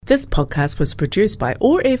This podcast was produced by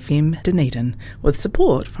OAR FM Dunedin with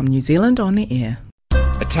support from New Zealand On Air.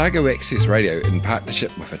 Otago Access Radio, in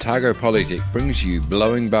partnership with Otago Polytech, brings you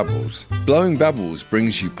Blowing Bubbles. Blowing Bubbles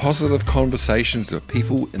brings you positive conversations with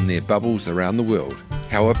people in their bubbles around the world.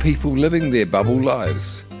 How are people living their bubble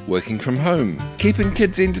lives? Working from home, keeping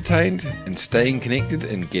kids entertained, and staying connected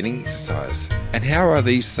and getting exercise. And how are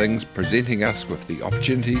these things presenting us with the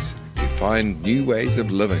opportunities to find new ways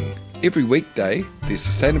of living? Every weekday, the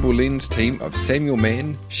Sustainable Lens team of Samuel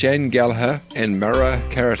Mann, Shane Gallagher and Mara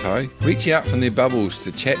Karatai reach out from their bubbles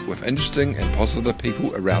to chat with interesting and positive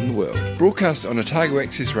people around the world. Broadcast on Otago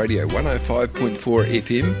Access Radio 105.4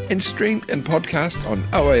 FM and streamed and podcast on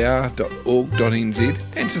oar.org.nz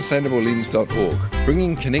and sustainablelens.org,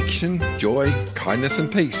 bringing connection, joy, kindness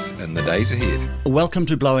and peace in the days ahead. Welcome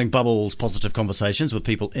to Blowing Bubbles, positive conversations with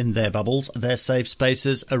people in their bubbles, their safe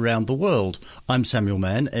spaces around the world. I'm Samuel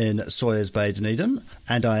Mann in Sawyers Bay, Dunedin,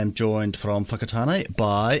 and I am joined from Whakatane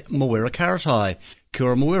by Mawera Karatai. Kia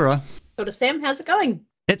ora, Mawera. Kia ora, Sam. How's it going?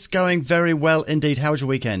 It's going very well indeed. How was your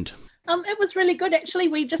weekend? It was really good, actually.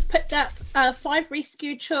 We just picked up 5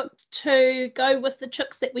 rescue chooks to go with the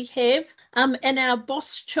chooks that we have. And our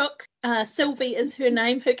boss chook, Sylvie is her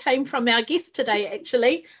name, who came from our guest today,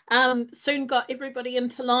 actually, soon got everybody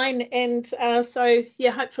into line. And so,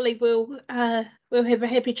 hopefully we'll have a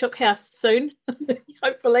happy chook house soon,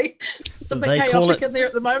 hopefully. It's a bit chaotic in there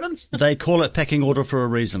at the moment. They call it pecking order for a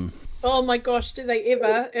reason. Oh my gosh, do they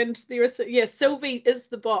ever? And there is, Sylvie is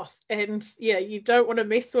the boss, and you don't want to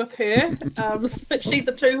mess with her. She's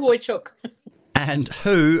a tūhoi chook. And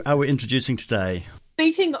who are we introducing today?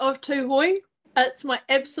 Speaking of tūhoi, it's my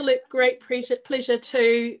absolute great pleasure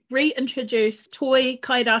to reintroduce Toi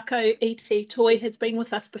Kairako Iti. Toi has been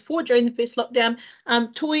with us before during the first lockdown.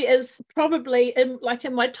 Toi is probably in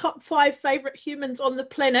my top 5 favourite humans on the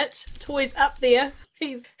planet. Toi's up there.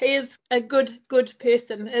 He is a good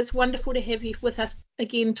person. It's wonderful to have you with us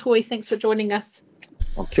again, Toi. Thanks for joining us.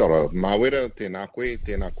 Kia ora, Mawera, tēnā koe,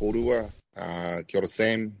 tēnā kōrua. Kia ora,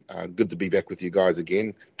 Sam. Good to be back with you guys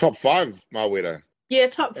again. Top 5, Mawera. Yeah,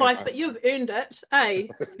 top 5, but you've earned it, eh?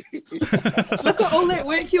 Look at all that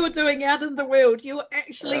work you're doing out in the world. You're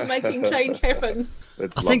actually making change happen.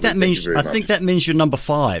 I think that means you're number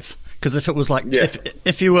 5. Because if it was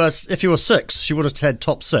if you were 6, she would have said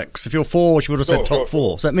top 6. If you're 4, she would have said top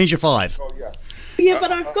 4. So that means you're 5. Oh, yeah. Yeah,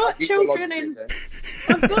 but I've got children and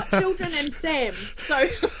Sam. So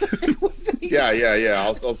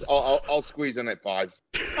yeah. I'll squeeze in at 5.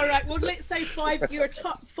 All right. Well, let's say 5. You're a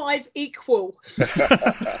top 5 equal.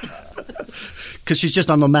 Because she's just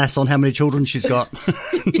done the maths on how many children she's got.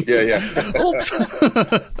 Yeah. Oops.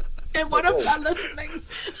 And what if I'm listening?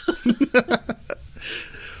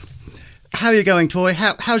 How are you going, Toi?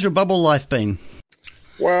 How's your bubble life been?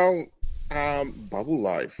 Well, bubble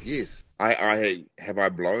life, yes. Have I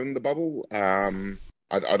blown the bubble? I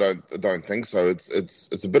don't think so.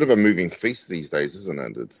 It's a bit of a moving feast these days, isn't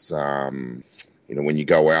it? It's when you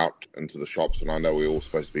go out into the shops, and I know we're all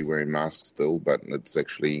supposed to be wearing masks still, but it's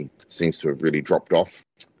actually seems to have really dropped off,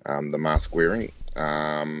 the mask wearing.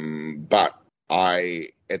 But I,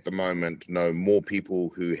 at the moment, know more people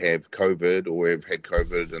who have COVID or have had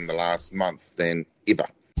COVID in the last month than ever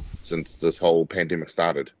since this whole pandemic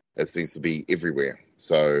started. It seems to be everywhere.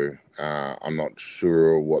 So I'm not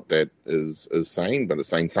sure what that is saying, but it's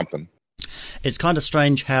saying something. It's kind of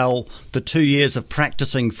strange how the 2 years of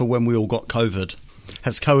practicing for when we all got COVID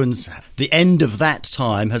the end of that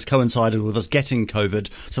time has coincided with us getting COVID.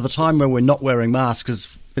 So the time when we're not wearing masks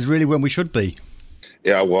is really when we should be.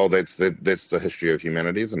 Yeah, well, that's the history of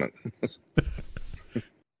humanity, isn't it?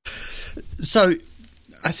 So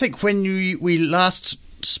I think when we last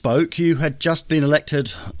spoke, you had just been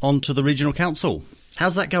elected onto the regional council.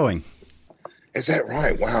 How's that going? Is that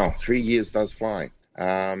right? Wow, 3 years does fly.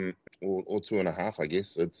 Or 2.5, I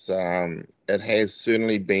guess. It has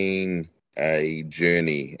certainly been a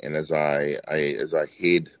journey, and as I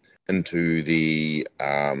head into the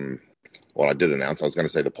I did announce I was going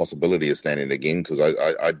to say the possibility of standing again, because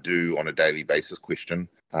I do on a daily basis question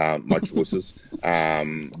my choices.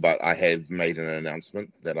 But I have made an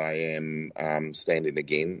announcement that I am standing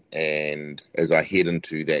again, and as I head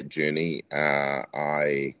into that journey,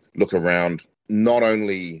 I look around not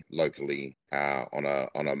only locally on a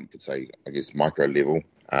could say I guess micro level,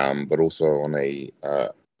 but also on a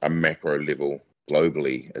macro level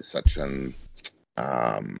globally. It's such an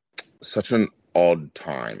odd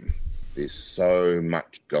time. There's so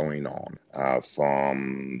much going on,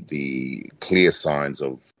 from the clear signs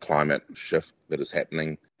of climate shift that is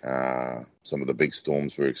happening. Some of the big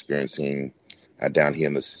storms we're experiencing down here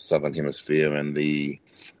in the southern hemisphere, and the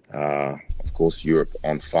Of course, Europe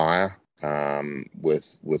on fire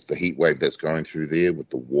with the heat wave that's going through there, with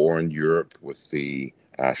the war in Europe, with the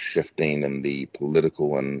shifting in the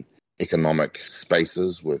political and economic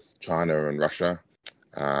spaces with China and Russia.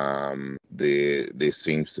 There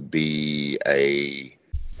seems to be a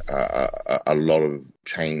lot of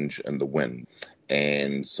change in the wind.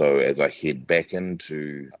 And so as I head back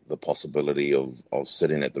into the possibility of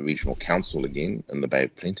sitting at the Regional Council again in the Bay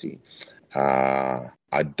of Plenty,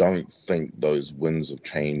 I don't think those winds of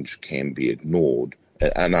change can be ignored.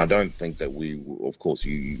 And I don't think that we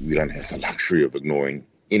don't have the luxury of ignoring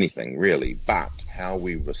anything really, but how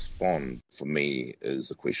we respond for me is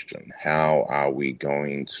the question. How are we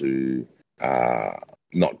going to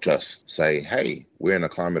not just say, hey, we're in a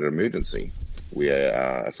climate emergency. We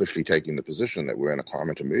are officially taking the position that we're in a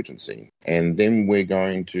climate emergency. And then we're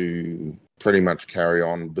going to pretty much carry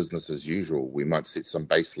on business as usual. We might set some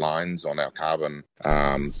baselines on our carbon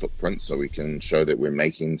footprint so we can show that we're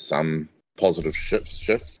making some positive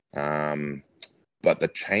shifts. But the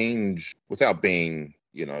change, without being,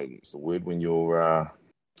 it's the word when you're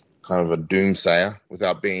kind of a doomsayer,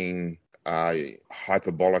 without being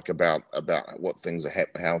hyperbolic about what things are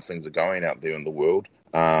how things are going out there in the world.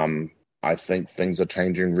 I think things are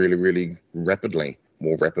changing really, really rapidly,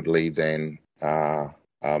 more rapidly than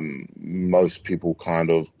most people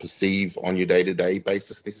kind of perceive on your day-to-day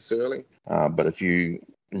basis necessarily. But if you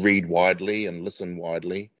read widely and listen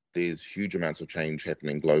widely, there's huge amounts of change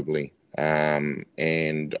happening globally.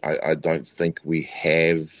 And I don't think we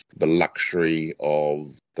have the luxury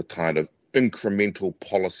of the kind of incremental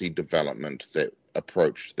policy development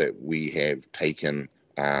approach that we have taken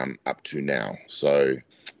up to now. So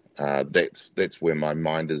that's where my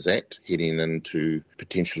mind is at, heading into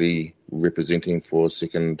potentially representing for a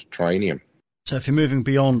second triennium. So if you're moving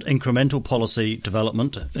beyond incremental policy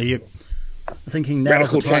development, are you thinking now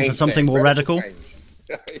is the time for something more radical?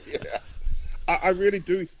 Yeah. I really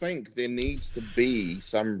do think there needs to be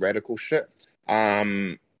some radical shift.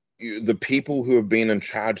 The people who have been in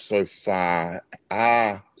charge so far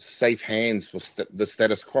are safe hands for the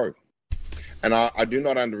status quo. And I do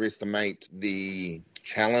not underestimate the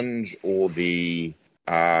challenge or the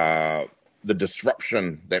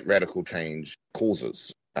disruption that radical change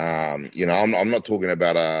causes. I'm not talking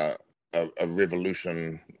about a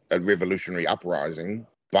revolutionary uprising,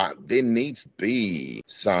 but there needs to be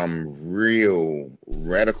some real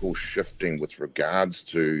radical shifting with regards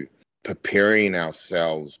to preparing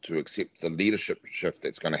ourselves to accept the leadership shift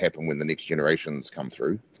that's going to happen when the next generations come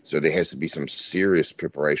through. So there has to be some serious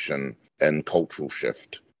preparation and cultural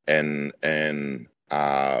shift, and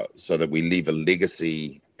so that we leave a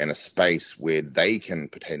legacy and a space where they can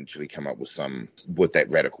potentially come up with that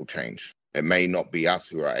radical change. It may not be us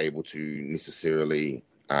who are able to necessarily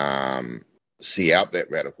see out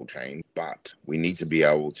that radical change, but we need to be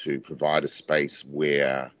able to provide a space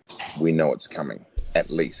where we know it's coming, at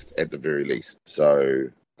the very least. So,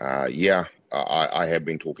 I have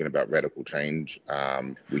been talking about radical change.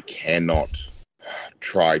 We cannot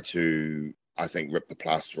try to, I think, rip the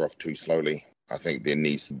plaster off too slowly. I think there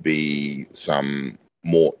needs to be some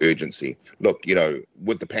more urgency. Look,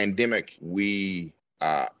 with the pandemic, it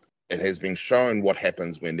has been shown what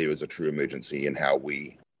happens when there is a true emergency and how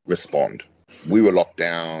we respond. We were locked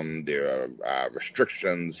down. There are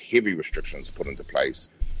restrictions, heavy restrictions put into place.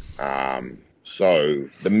 So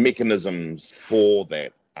the mechanisms for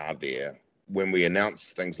that are there. When we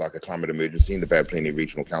announced things like a climate emergency, in the Bay of Plenty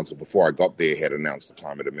Regional Council, before I got there, had announced a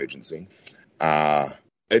climate emergency.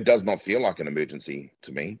 It does not feel like an emergency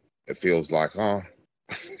to me. It feels like,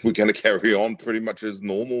 we're going to carry on pretty much as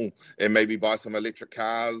normal and maybe buy some electric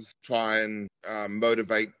cars, try and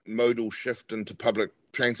motivate modal shift into public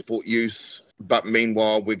transport use. But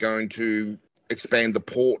meanwhile, we're going to expand the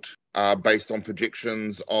port based on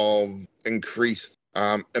projections of increased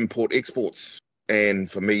import exports.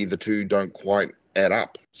 And for me, the two don't quite add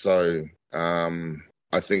up. So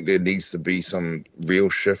I think there needs to be some real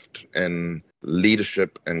shift in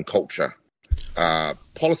leadership and culture.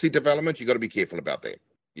 Policy development, you've got to be careful about that.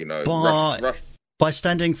 By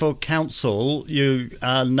standing for council, you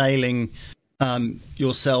are nailing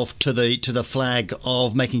yourself to the flag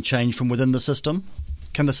of making change from within the system.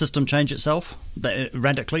 Can the system change itself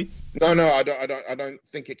radically? No, I don't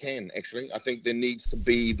think it can, actually. I think there needs to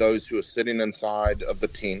be those who are sitting inside of the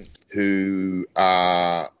tent who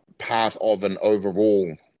are part of an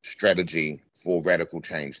overall strategy for radical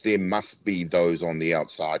change. There must be those on the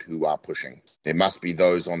outside who are pushing. There must be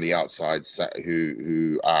those on the outside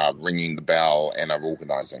who are ringing the bell and are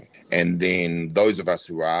organising. And then those of us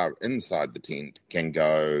who are inside the tent can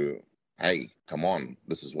go, hey, come on,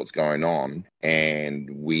 this is what's going on, and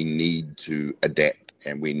we need to adapt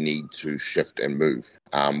and we need to shift and move.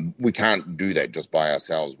 We can't do that just by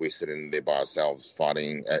ourselves. We're sitting there by ourselves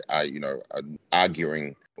fighting,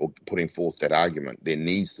 arguing or putting forth that argument. There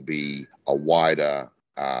needs to be a wider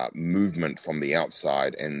movement from the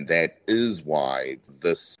outside, and that is why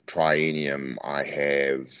this triennium I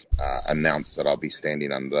have announced that I'll be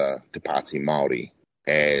standing under Te Pāti Māori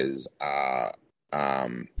as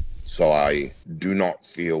so I do not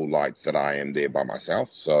feel like that I am there by myself.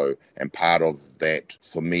 So, and part of that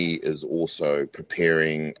for me is also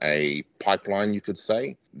preparing a pipeline, you could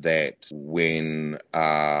say, that when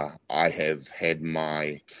I have had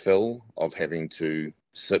my fill of having to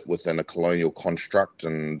sit within a colonial construct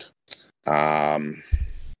and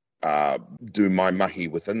do my mahi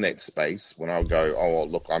within that space, when I'll go, oh,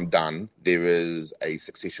 look, I'm done, there is a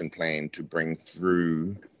succession plan to bring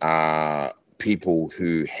through people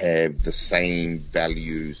who have the same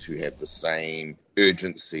values, who have the same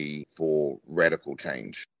urgency for radical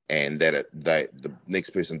change, and that the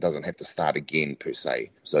next person doesn't have to start again per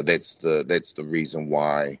se. So that's the reason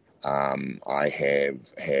why I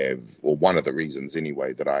have, or one of the reasons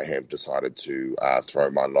anyway, that I have decided to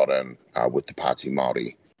throw my lot in with Te Pāti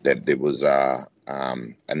Māori. That there was a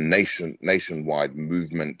nationwide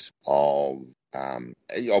movement of. I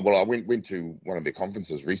went to one of their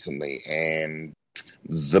conferences recently, and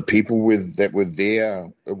the people that were there,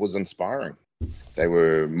 it was inspiring. They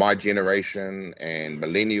were my generation and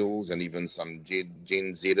millennials, and even some Gen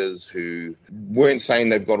Zers who weren't saying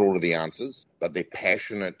they've got all of the answers, but they're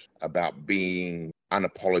passionate about being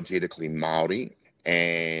unapologetically Māori.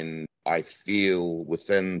 And I feel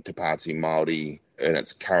within Te Pāti Māori, in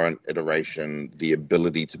its current iteration, the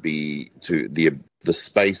ability the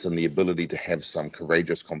space and the ability to have some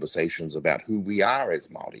courageous conversations about who we are as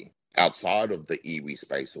Māori, outside of the iwi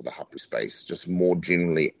space or the hapu space, just more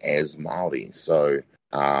generally as Māori. So,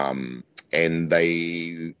 and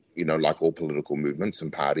they, like all political movements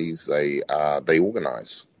and parties, they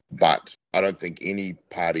organise. But I don't think any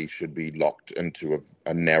party should be locked into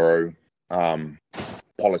a narrow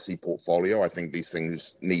policy portfolio. I think these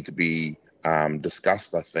things need to be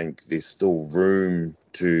discussed. I think there's still room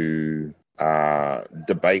to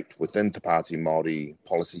debate within Te Pāti Māori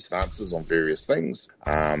policy stances on various things.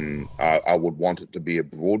 I would want it to be a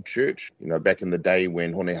broad church. Back in the day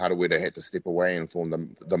when Hone Harawira had to step away and form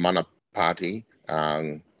the Mana Party,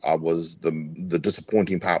 the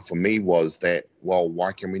disappointing part for me was that, well,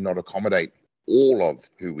 why can we not accommodate all of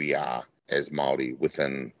who we are as Māori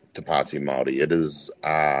within Te Pāti Māori? It is,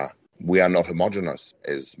 we are not homogenous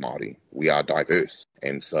as Māori. We are diverse.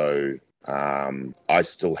 And so I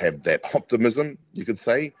still have that optimism, you could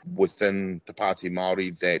say, within Te Pāti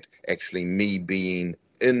Māori, that actually me being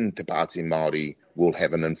in Te Pāti Māori will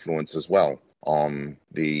have an influence as well on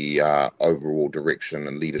the overall direction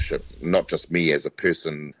and leadership, not just me as a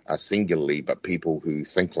person singularly, but people who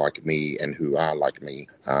think like me and who are like me.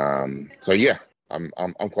 So yeah, I'm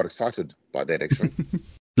quite excited by that, actually.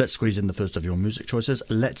 Let's squeeze in the first of your music choices.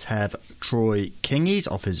 Let's have Troy Kingies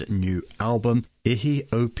off his new album,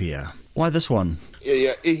 Ethiopia. Why this one?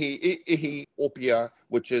 Yeah, Ethiopia,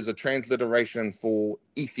 which is a transliteration for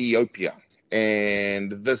Ethiopia.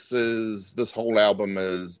 And this whole album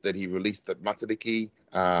is that he released at Matariki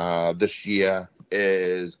this year,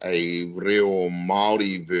 is a real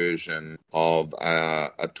Māori version of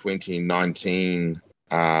a 2019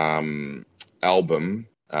 album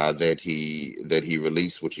that he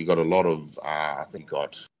released, which he got a lot of. I think he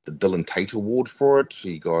got the Dylan Tate Award for it.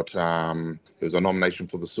 He got there was a nomination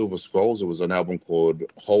for the Silver Scrolls. It was an album called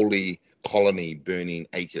Holy Colony Burning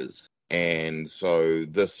Acres. And so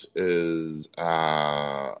this is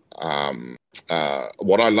what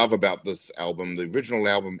I love about this album, the original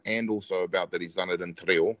album, and also about that he's done it in te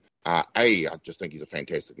reo. A, I just think he's a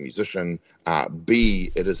fantastic musician.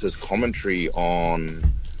 B, it is his commentary on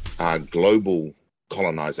global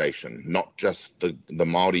colonization, not just the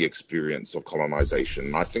Māori experience of colonization.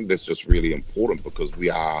 And I think that's just really important because we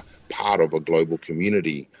are part of a global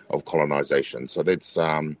community of colonization. So that's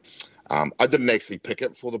I didn't actually pick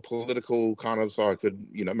it for the political kind of, so I could,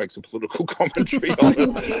 make some political commentary on it.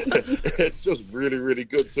 It's just really, really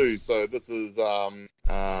good too. So this is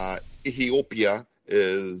Ethiopia,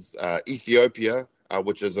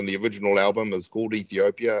 which is in the original album, is called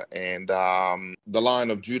Ethiopia, and the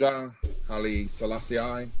Lion of Judah, Haile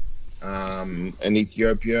Selassie, in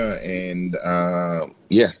Ethiopia, and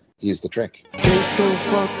here's the track.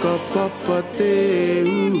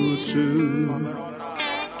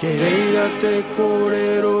 Kereira te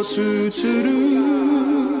kōrero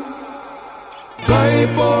tūturu Kai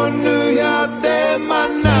ponu ya te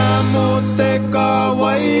mana mo te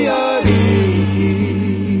kawaiari.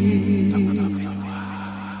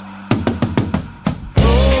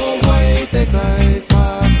 No mai te kai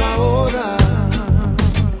whakaora.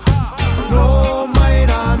 No mai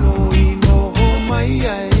rano I no mai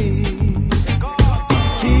ai.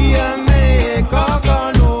 Kia me kaka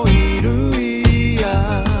no I ruia.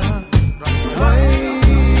 Mai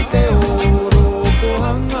te oro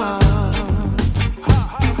kohanga.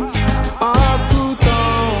 Aku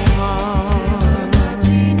taonga.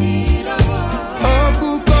 Aku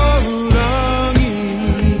kaurangi.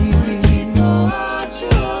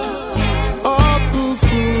 Aku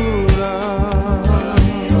kura.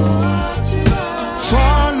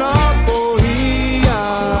 Whana pohia.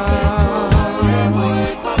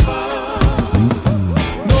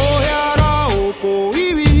 No heara o ko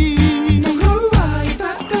iwi.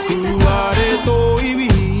 Kuare to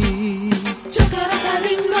iwi.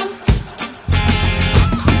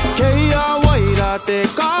 Kei a waira te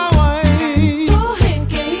kawai.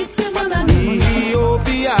 Ihi o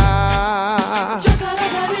pia.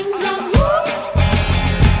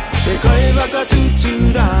 Te kai waka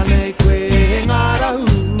tutura nei koe he ngā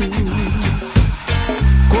rahu.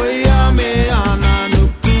 Koe a me ana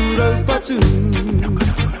nuku rau patu.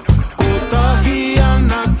 Ko tahi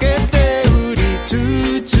ana ke te uri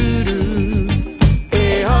tūturu. E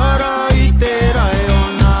hara I te rai o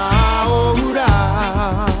ngā ohura.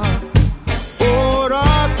 O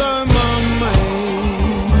rātou mamai.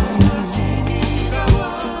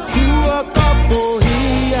 Kua ka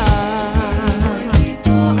pohia.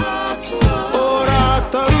 O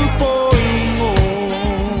rātou poingo.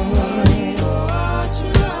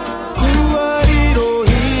 Kua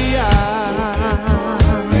rirohia.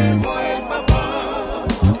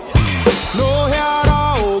 No heara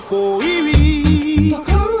o ko iwi.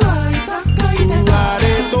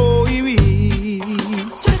 Kuare to iwi.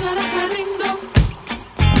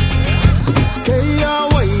 Kei a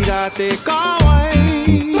waira te kawai.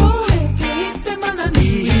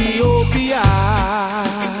 Ihi o pia.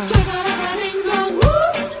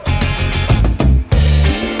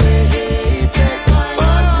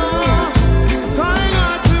 Kai ngā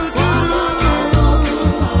tūturu.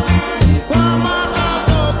 Kwa maa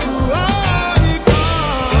poku aika.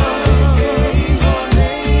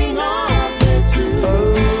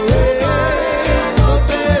 No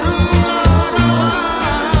te rungara.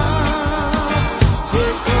 He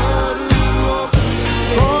karu o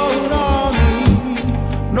kourangi.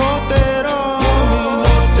 No te rangi,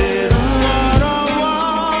 no te rungarawa.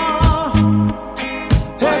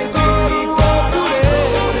 He toru o kure.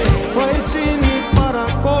 Hoi tini para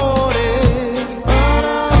kore.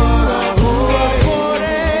 Ara hua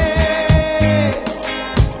kore.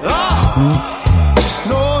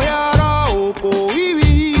 No heara o ko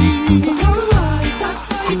iwi.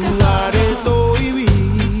 Kuare to iwi.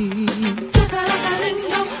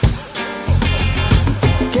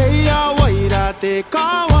 Kei a waira te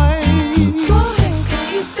kawai.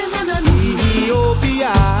 Ihi o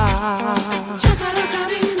pia.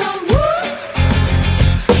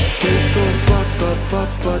 Ke to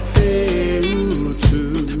whakapapa te utu.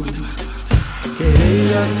 Ke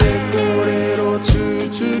reira te kōrero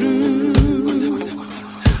tūturu.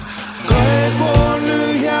 Kai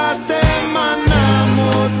ponuhia te mana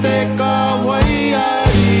mo te kawaiariki.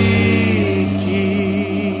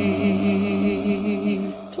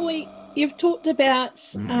 Toi, you've talked about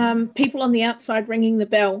people on the outside ringing the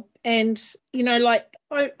bell. And, you know, like,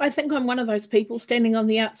 I think I'm one of those people standing on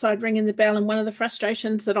the outside ringing the bell. And one of the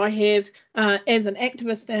frustrations that I have as an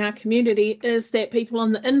activist in our community is that people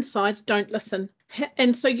on the inside don't listen.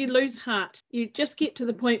 And so you lose heart. You just get to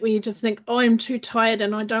the point where you just think, oh, I'm too tired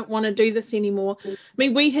and I don't want to do this anymore. I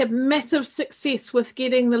mean, we have massive success with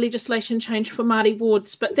getting the legislation changed for Māori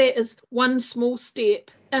wards, but that is one small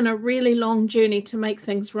step in a really long journey to make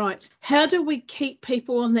things right. How do we keep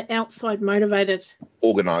people on the outside motivated?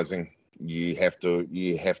 Organising. You have to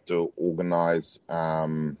organise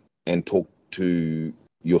and talk to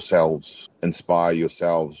yourselves, inspire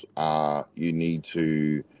yourselves. You need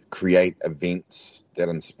to create events that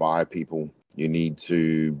inspire people. You need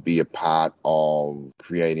to be a part of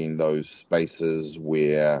creating those spaces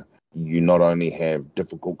where you not only have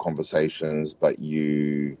difficult conversations, but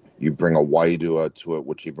you bring a wairua to it,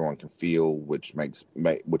 which everyone can feel, which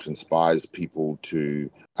inspires people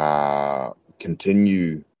to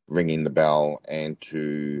continue ringing the bell and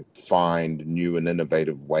to find new and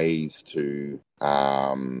innovative ways to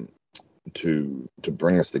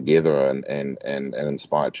bring us together and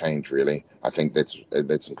inspire change. Really, I think that's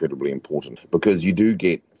incredibly important, because you do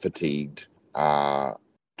get fatigued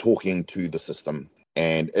talking to the system.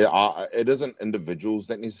 And it isn't individuals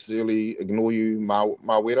that necessarily ignore you,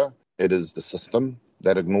 Mawera. It is the system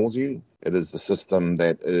that ignores you. It is the system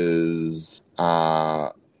that is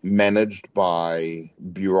managed by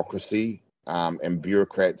bureaucracy and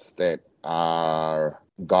bureaucrats that are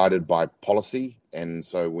guided by policy. And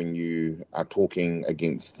so when you are talking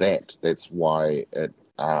against that, that's why it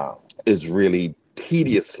is really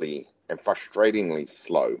tediously and frustratingly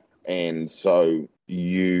slow. And so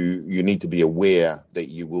you need to be aware that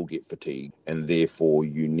you will get fatigue, and therefore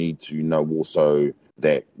you need to know also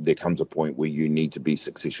that there comes a point where you need to be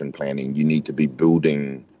succession planning. You need to be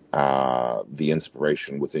building the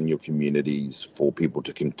inspiration within your communities for people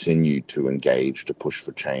to continue to engage, to push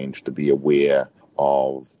for change, to be aware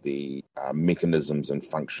of the mechanisms and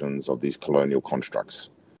functions of these colonial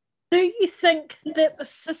constructs. Do you think that the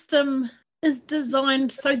system is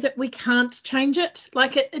designed so that we can't change it?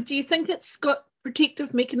 Do you think it's got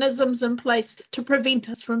protective mechanisms in place to prevent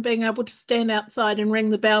us from being able to stand outside and ring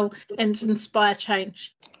the bell and inspire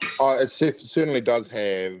change? It certainly does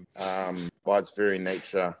have, by its very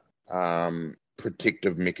nature,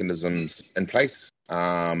 protective mechanisms in place.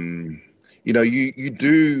 You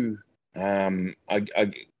do. I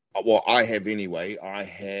have anyway. I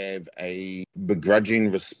have a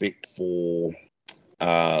begrudging respect for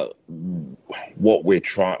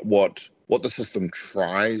what the system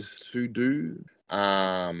tries to do.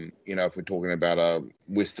 If we're talking about a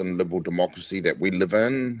Western liberal democracy that we live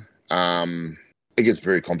in, it gets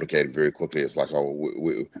very complicated very quickly. It's like,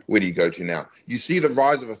 where do you go to now? You see the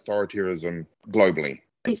rise of authoritarianism globally.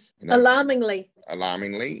 Yes, alarmingly.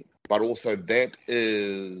 But also that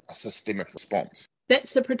is a systemic response.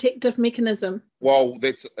 That's the protective mechanism. Well,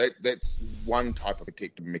 that's one type of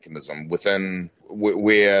protective mechanism within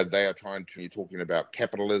where they are trying to. You're talking about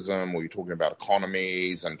capitalism, or you're talking about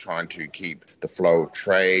economies, and trying to keep the flow of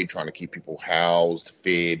trade, trying to keep people housed,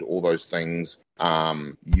 fed, all those things.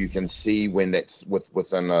 You can see when that's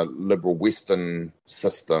within a liberal Western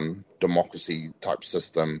system, democracy type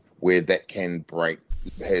system, where that can break.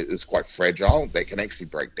 Is quite fragile, that can actually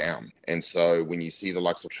break down. And so when you see the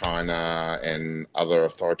likes of China and other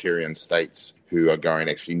authoritarian states who are going,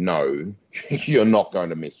 actually, no, you're not going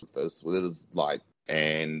to mess with this. Well, it is like,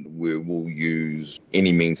 and we will use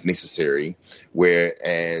any means necessary.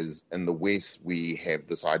 Whereas in the West, we have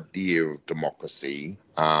this idea of democracy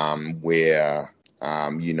where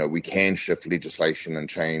we can shift legislation and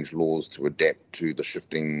change laws to adapt to the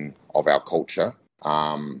shifting of our culture.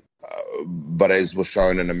 But as was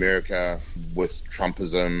shown in America with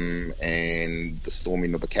Trumpism and the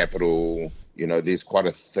storming of the Capitol, there's quite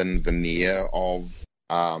a thin veneer of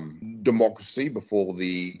democracy before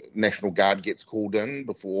the National Guard gets called in,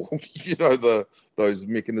 before, those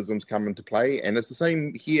mechanisms come into play. And it's the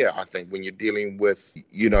same here, I think, when you're dealing with,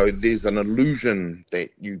 there's an illusion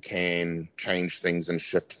that you can change things and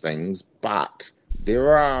shift things, but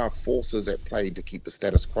there are forces at play to keep the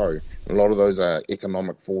status quo. A lot of those are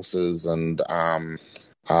economic forces and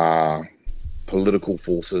political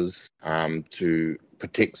forces to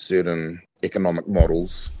protect certain economic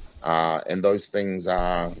models. And those things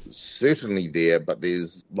are certainly there, but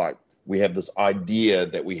we have this idea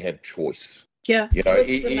that we have choice. Yeah, but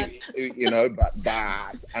and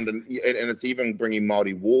it's even bringing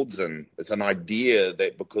Māori wards in. It's an idea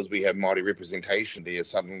that because we have Māori representation there,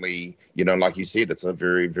 suddenly, like you said, it's a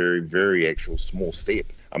very, very, very actual small step.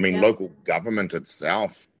 I mean, local government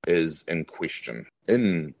itself is in question.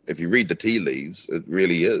 If you read the tea leaves, it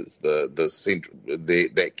really is the central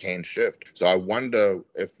that can shift. So I wonder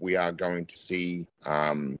if we are going to see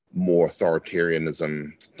more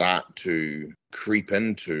authoritarianism start to creep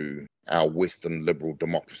into our Western liberal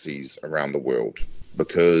democracies around the world,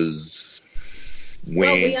 because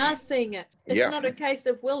we are seeing it. It's not a case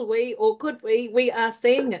of will we or could we. We are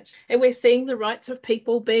seeing it, and we're seeing the rights of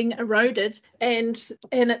people being eroded, and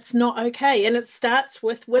it's not okay. And it starts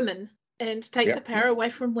with women, and take the power away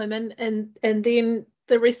from women, and then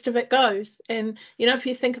the rest of it goes. And if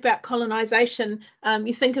you think about colonization,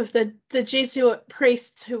 you think of the Jesuit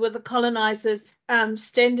priests who were the colonizers,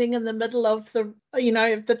 standing in the middle of the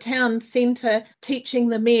town centre, teaching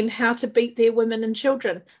the men how to beat their women and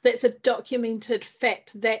children. That's a documented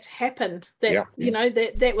fact that happened.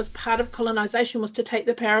 That was part of colonization, was to take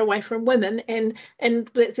the power away from women, and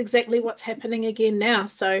that's exactly what's happening again now.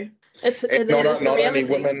 So it's not only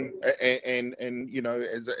women, and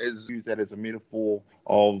as use that as a metaphor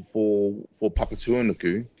for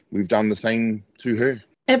Papatūānuku, we've done the same to her.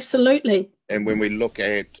 Absolutely. And when we look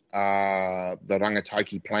at the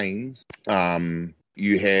Rangitaiki Plains,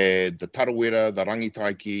 you had the Tarawera, the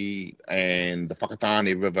Rangitaiki, and the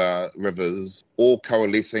Whakatane rivers all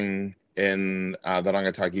coalescing in the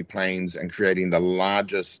Rangatahi Plains and creating the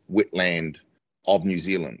largest wetland of New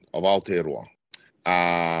Zealand, of Aotearoa.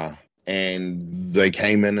 And they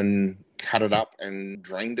came in and cut it up and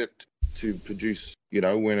drained it to produce,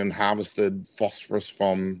 went and harvested phosphorus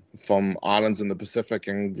from islands in the Pacific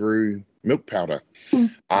and grew milk powder.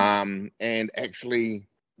 And actually,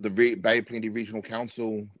 the Bay of Plenty Regional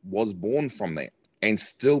Council was born from that and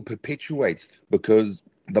still perpetuates, because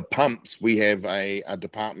the pumps, we have a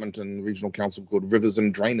department in the Regional Council called Rivers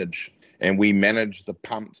and Drainage, and we manage the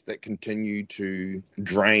pumps that continue to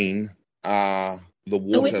drain the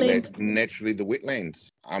water that's naturally the wetlands.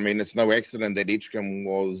 I mean, it's no accident that Edgecombe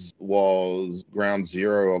was ground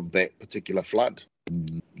zero of that particular flood.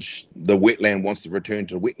 The wetland wants to return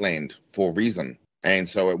to wetland for a reason. And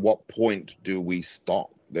so at what point do we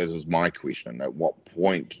stop? That is my question. At what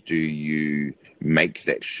point do you make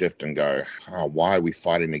that shift and go, why are we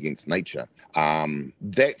fighting against nature?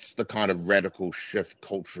 That's the kind of radical shift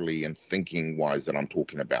culturally and thinking-wise that I'm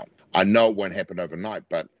talking about. I know it won't happen overnight,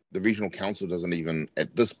 but the Regional Council doesn't even,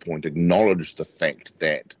 at this point, acknowledge the fact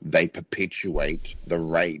that they perpetuate the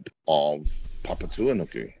rape of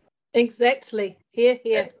Papatūānuku. Exactly. Here.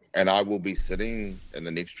 And I will be sitting in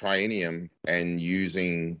the next triennium and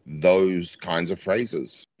using those kinds of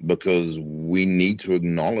phrases, because we need to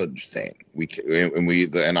acknowledge that.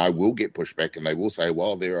 And I will get pushback, and they will say,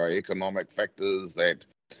 well, there are economic factors that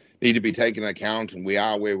need to be taken into account, and we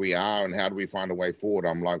are where we are, and how do we find a way forward?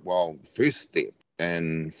 I'm like, well, first step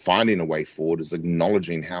in finding a way forward is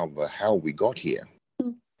acknowledging how the hell we got here.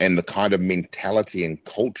 And the kind of mentality and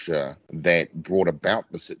culture that brought about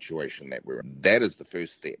the situation that we're in. That is the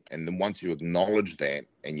first step. And then once you acknowledge that,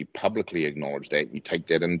 and you publicly acknowledge that, and you take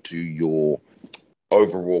that into your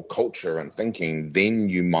overall culture and thinking, then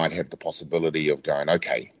you might have the possibility of going,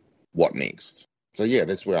 okay, what next? So yeah,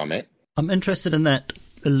 that's where I'm at. I'm interested in that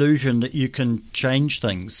illusion that you can change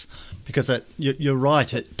things, because you're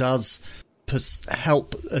right, it does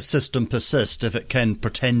help a system persist if it can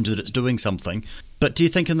pretend that it's doing something. But do you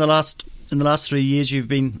think in the last 3 years you've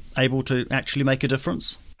been able to actually make a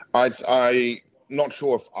difference? I'm not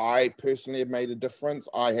sure if I personally have made a difference.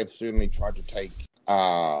 I have certainly tried to take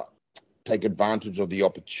advantage of the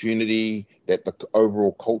opportunity that the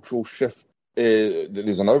overall cultural shift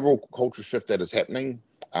there's an overall culture shift that is happening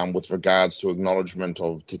with regards to acknowledgement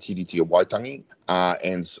of Te Tiriti o Waitangi.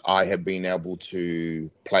 And I have been able to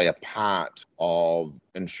play a part of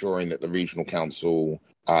ensuring that the Regional Council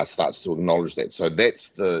starts to acknowledge that. So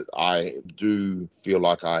I do feel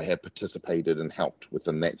like I have participated and helped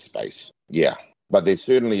within that space. Yeah. But there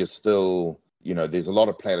certainly is still, there's a lot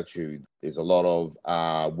of platitude. There's a lot of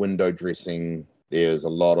window dressing. There's a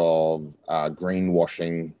lot of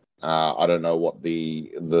greenwashing. I don't know what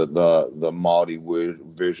the Māori word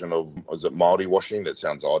version of, is it Māori washing? That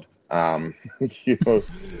sounds odd. There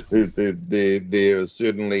is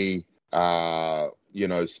certainly,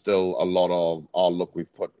 still a lot of, look,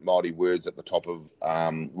 we've put Māori words at the top of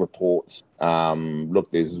reports.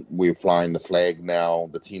 Look, we're flying the flag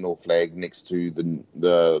now, the Tino flag next to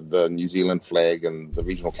the New Zealand flag and the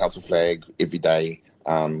Regional Council flag every day.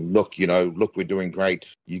 Look, we're doing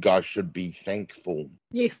great. You guys should be thankful.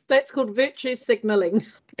 Yes, that's called virtue signalling.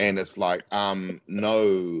 And it's like,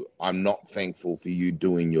 no, I'm not thankful for you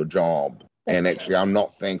doing your job. And actually, I'm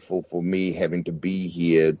not thankful for me having to be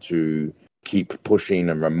here to keep pushing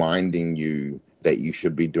and reminding you that you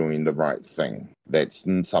should be doing the right thing. That's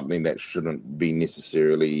something that shouldn't be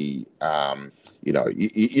necessarily,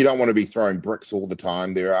 you don't want to be throwing bricks all the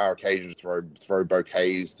time. There are occasions to throw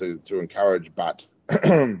bouquets to encourage, but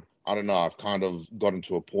I don't know, I've kind of gotten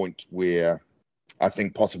to a point where I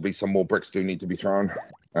think possibly some more bricks do need to be thrown.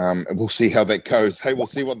 And we'll see how that goes. Hey, we'll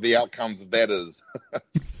see what the outcomes of that is.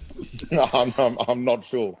 I'm not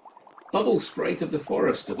sure. Bubble Sprite of the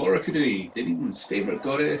Forest of Orokonui, Dunedin's favourite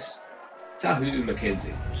goddess, Tahu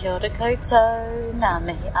Mackenzie. Kia ora koutou, ngā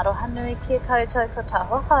mihi aroha nui kia koutou ko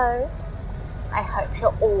taho hou. I hope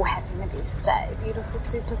you're all having the best day, beautiful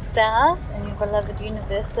superstars in your beloved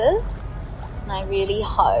universes. And I really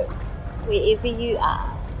hope, wherever you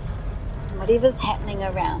are, and whatever's happening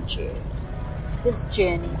around you, this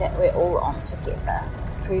journey that we're all on together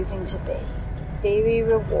is proving to be very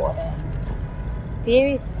rewarding,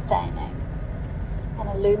 very sustaining, and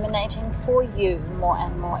illuminating for you more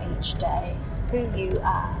and more each day who you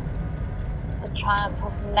are. A triumph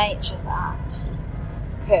of nature's art,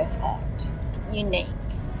 perfect, unique,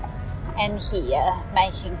 and here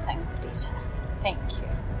making things better. Thank you.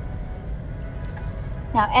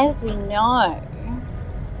 Now, as we know,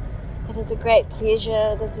 it is a great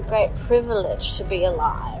pleasure, it is a great privilege to be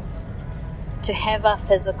alive, to have our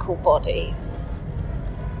physical bodies,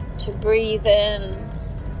 to breathe in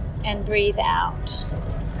and breathe out,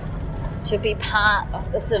 to be part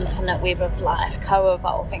of this infinite web of life,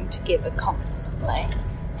 co-evolving together constantly.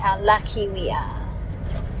 How lucky we are.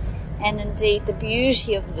 And indeed, the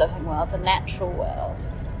beauty of the living world, the natural world,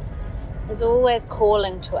 is always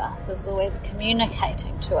calling to us, is always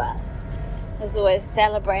communicating to us, is always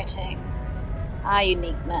celebrating our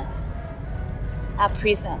uniqueness, our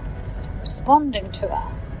presence, responding to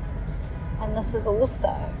us. And this is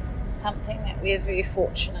also something that we're very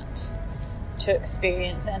fortunate to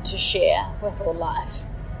experience and to share with all life.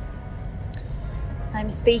 I'm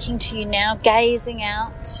speaking to you now, gazing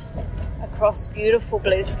out across beautiful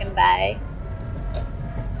Blueskin Bay,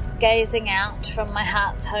 gazing out from my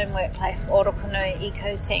heart's home workplace, Orokonui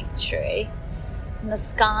Eco Sanctuary. And the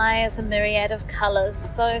sky is a myriad of colours,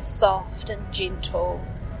 so soft and gentle,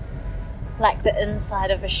 like the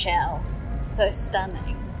inside of a shell, so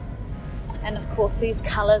stunning. And of course these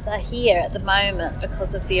colours are here at the moment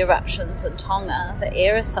because of the eruptions in Tonga. The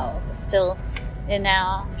aerosols are still in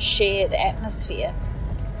our shared atmosphere.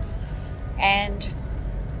 And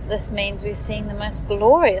this means we're seeing the most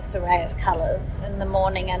glorious array of colours in the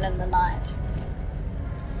morning and in the night.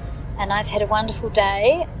 And I've had a wonderful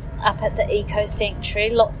day up at the Eco Sanctuary,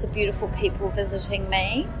 lots of beautiful people visiting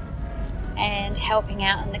me and helping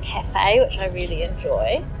out in the cafe, which I really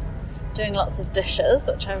enjoy, doing lots of dishes,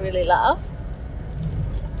 which I really love.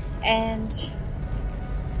 And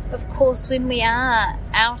of course, when we are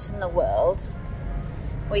out in the world,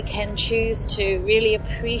 we can choose to really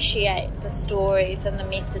appreciate the stories and the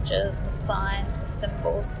messages, the signs, the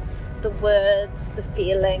symbols, the words, the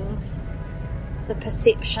feelings, the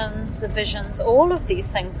perceptions, the visions, all of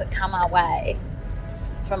these things that come our way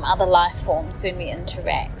from other life forms when we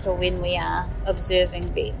interact or when we are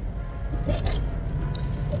observing them.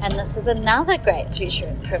 And this is another great pleasure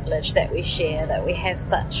and privilege that we share, that we have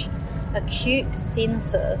such acute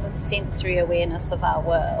senses and sensory awareness of our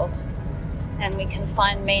world. And we can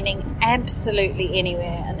find meaning absolutely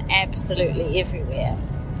anywhere and absolutely everywhere,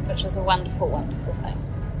 which is a wonderful, wonderful thing.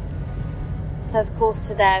 So, of course,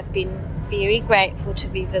 today I've been very grateful to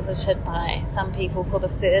be visited by some people for the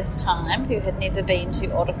first time who had never been to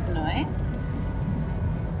Orokonui.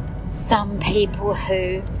 Some people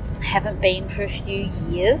who haven't been for a few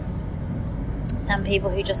years. Some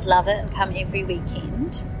people who just love it and come every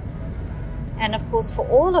weekend. And of course, for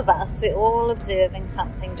all of us, we're all observing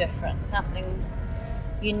something different. Something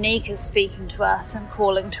unique is speaking to us and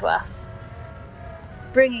calling to us,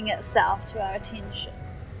 bringing itself to our attention.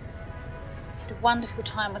 I had a wonderful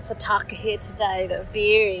time with the takahe today. They're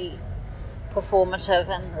very performative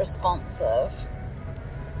and responsive.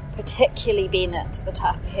 Particularly Bennett, the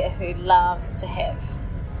takahe, who loves to have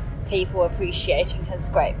people appreciating his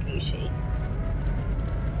great beauty.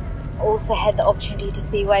 Also had the opportunity to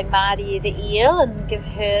see Waimarie the eel and give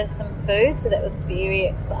her some food, so that was very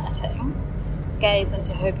exciting. Gaze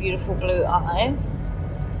into her beautiful blue eyes.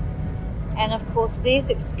 And of course these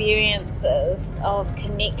experiences of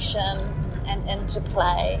connection and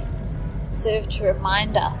interplay serve to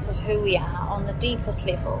remind us of who we are on the deepest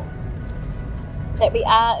level, that we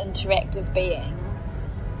are interactive beings,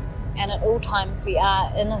 and at all times we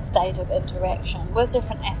are in a state of interaction with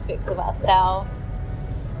different aspects of ourselves,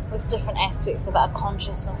 with different aspects of our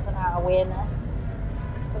consciousness and our awareness,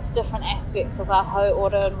 with different aspects of our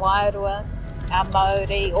Hauora and Wairua, our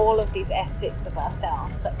Maori, all of these aspects of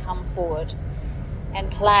ourselves that come forward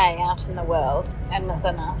and play out in the world and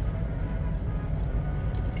within us.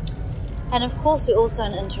 And of course we're also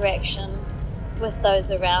in interaction with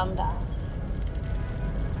those around us.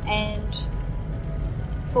 And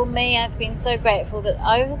for me, I've been so grateful that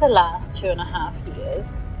over the last 2.5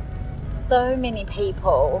 years, so many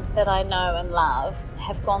people that I know and love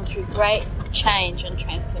have gone through great change and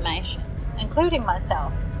transformation, including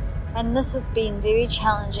myself. And this has been very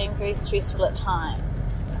challenging, very stressful at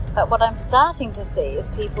times. But what I'm starting to see is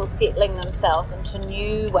people settling themselves into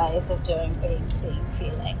new ways of doing, being, seeing,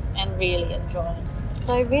 feeling, and really enjoying.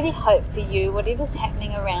 So I really hope for you, whatever's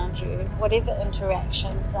happening around you, whatever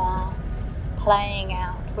interactions are playing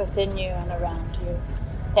out within you and around you,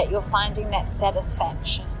 that you're finding that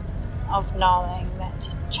satisfaction of knowing that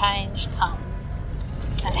change comes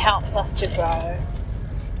and helps us to grow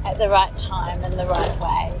at the right time in the right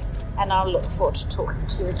way. And I'll look forward to talking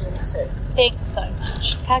to you again soon. Thanks so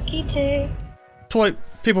much. Ka kite. Toy,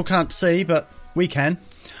 people can't see, but we can.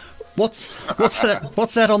 What's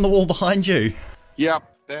that on the wall behind you? Yep,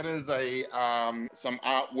 that is some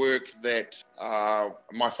artwork that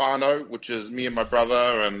my whānau, which is me and my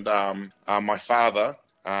brother and my father,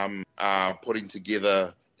 are putting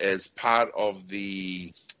together as part of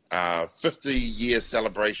the 50-year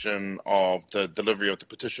celebration of the delivery of the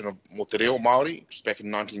petition of Mo Te Reo Māori, which was back in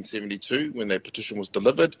 1972 when that petition was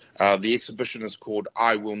delivered. The exhibition is called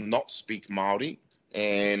I Will Not Speak Māori,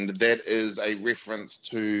 and that is a reference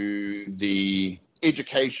to the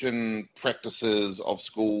education practices of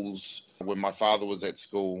schools when my father was at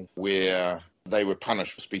school, where they were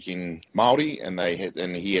punished for speaking Māori, and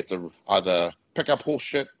he had to either pick up horse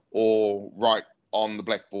shit or write on the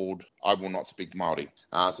blackboard, I will not speak Māori.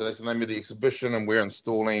 So that's the name of the exhibition, and we're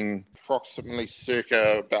installing approximately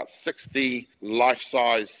circa about 60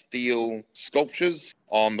 life-size steel sculptures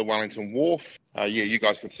on the Wellington Wharf. You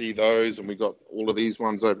guys can see those, and we got all of these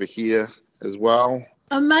ones over here as well.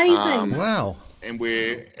 Amazing. Wow. And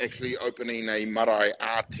we're actually opening a marae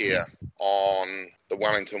ātea on the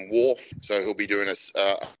Wellington Wharf. So he'll be doing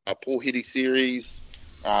a pōhiri series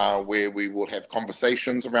where we will have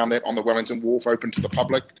conversations around that on the Wellington Wharf, open to the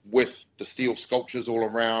public, with the steel sculptures all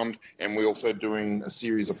around. And we're also doing a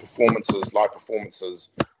series of performances, live performances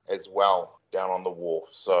as well down on the wharf.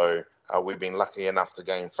 So we've been lucky enough to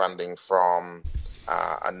gain funding from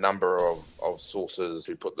a number of sources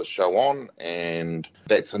who put the show on, and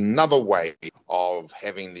that's another way of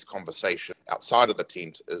having this conversation outside of the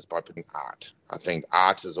tent is by putting art. I think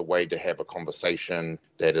art is a way to have a conversation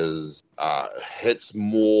that is hits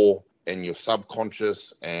more in your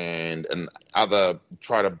subconscious and other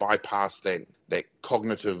try to bypass that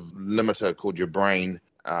cognitive limiter called your brain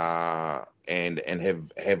and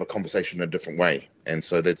have a conversation in a different way. And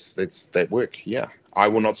so that's that work. Yeah. I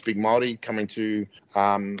Will Not Speak Māori coming to,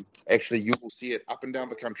 actually you will see it up and down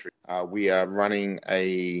the country. We are running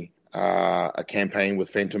a campaign with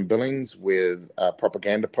Phantom Billings with a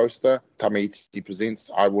propaganda poster. Tamaiti Presents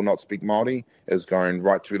I Will Not Speak Māori is going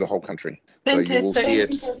right through the whole country. Fantastic. So you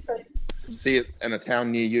will see it in a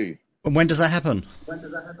town near you. And when does that happen?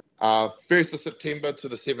 1st of September to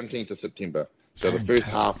the 17th of September. So the first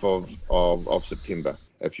half of September.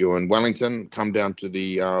 If you're in Wellington, come down to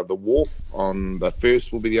the wharf. On the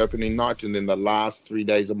 1st will be the opening night, and then the last 3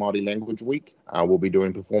 days of Māori Language Week, we'll be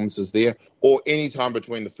doing performances there. Or any time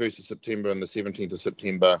between the 1st of September and the 17th of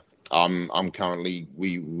September. I'm currently,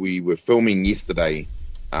 we were filming yesterday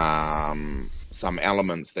some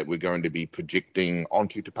elements that we're going to be projecting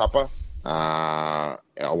onto Te Papa. I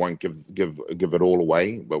won't give it all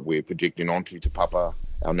away, but we're projecting onto Te Papa,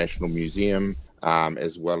 our National Museum,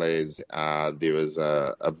 as well as there is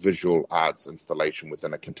a visual arts installation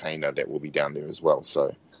within a container that will be down there as well.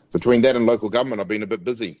 So between that and local government, I've been a bit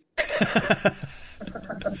busy.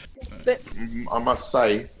 I must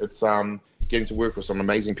say, it's getting to work with some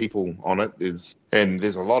amazing people on it. There's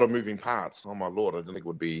a lot of moving parts. Oh my Lord, I didn't think it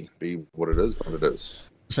would be what it is, but it is.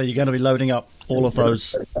 So you're going to be loading up all of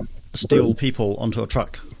those steel people onto a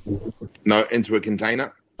truck? No, into a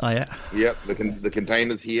container. Oh, yeah? Yep, the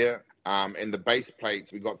container's here. And the base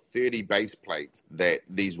plates, we've got 30 base plates that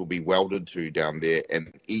these will be welded to down there,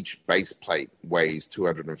 and each base plate weighs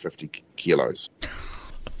 250 kilos.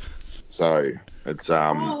 So it's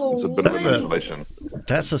a bit of an installation.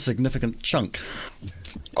 That's a significant chunk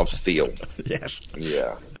of steel. Yes.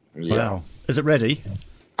 Yeah. Wow. Is it ready?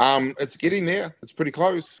 It's getting there. It's pretty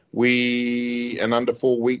close. In under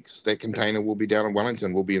 4 weeks, that container will be down in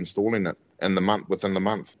Wellington. We'll be installing it within the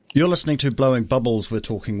month. You're listening to Blowing Bubbles. We're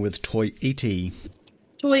talking with Toi Iti.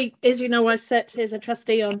 Toi, as you know, I sit as a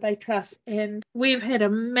trustee on Bay Trust, and we've had a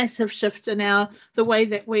massive shift in the way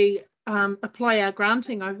that we apply our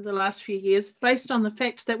granting over the last few years, based on the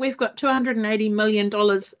fact that we've got $280 million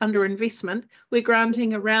under investment. We're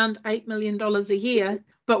granting around $8 million a year.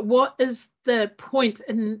 But what is the point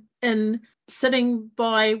in sitting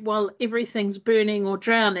by while everything's burning or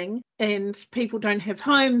drowning, and people don't have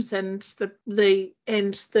homes, and the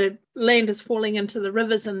land is falling into the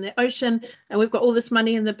rivers and the ocean, and we've got all this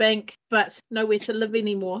money in the bank, but nowhere to live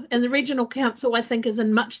anymore? And the regional council, I think, is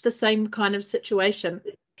in much the same kind of situation.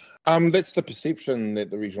 That's the perception,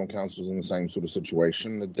 that the regional council is in the same sort of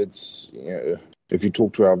situation. That's, if you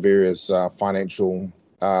talk to our various financial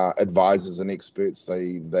advisors and experts,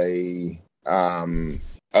 they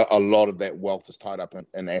a lot of that wealth is tied up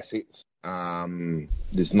in assets.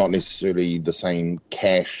 There's not necessarily the same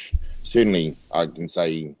cash. Certainly, I can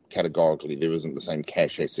say categorically there isn't the same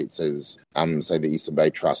cash assets as, say, the Eastern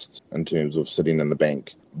Bay Trust in terms of sitting in the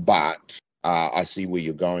bank. But I see where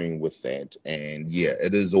you're going with that. And yeah,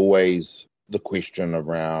 it is always the question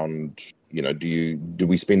around, do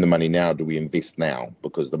we spend the money now? Do we invest now?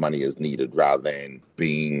 Because the money is needed, rather than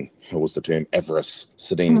being, what was the term, avarice,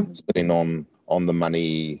 sitting on the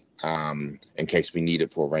money in case we need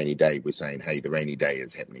it for a rainy day. We're saying, hey, the rainy day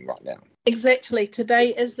is happening right now. Exactly. Today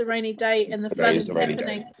is the rainy day, and the Today flood is is the rainy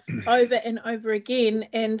happening over and over again.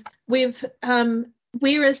 And we've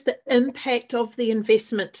where is the impact of the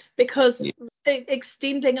investment? Because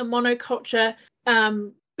extending a monoculture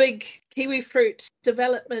big kiwi fruit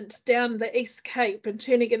development down the East Cape and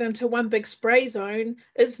turning it into one big spray zone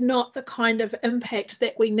is not the kind of impact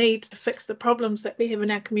that we need to fix the problems that we have in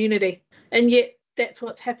our community. And yet that's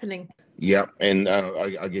what's happening. Yeah, and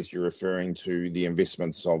I guess you're referring to the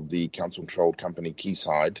investments of the council-controlled company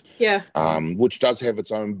Quayside, which does have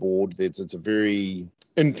its own board. It's a very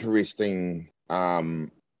interesting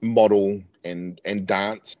model and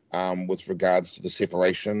dance with regards to the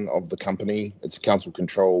separation of the company. It's a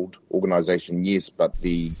council-controlled organisation, yes, but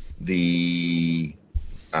the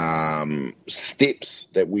steps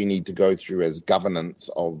that we need to go through as governance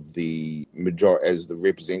of the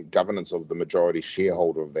governance of the majority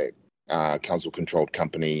shareholder of that council-controlled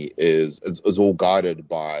company is all guided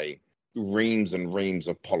by reams and reams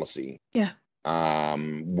of policy. Yeah.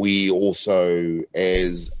 We also,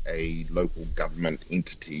 as a local government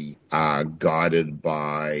entity, are guided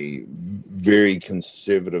by very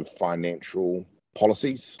conservative financial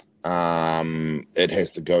policies. It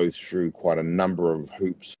has to go through quite a number of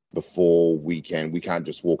hoops before we can't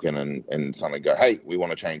just walk in and suddenly go, hey, we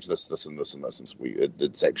want to change this, and this, and this.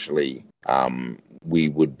 It's actually, we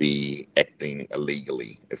would be acting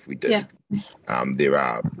illegally if we did. Yeah. There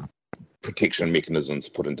are protection mechanisms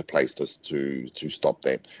put into place to stop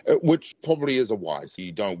that, which probably is a wise.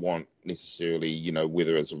 You don't want necessarily,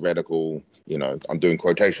 whether it's a radical, I'm doing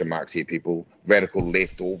quotation marks here, people, radical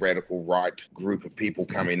left or radical right group of people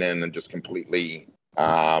coming in and just completely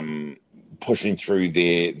pushing through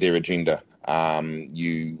their agenda.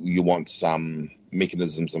 You want some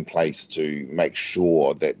mechanisms in place to make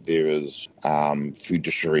sure that there is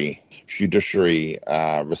fiduciary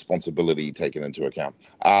responsibility taken into account.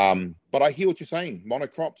 But I hear what you're saying.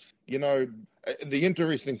 Monocrops, the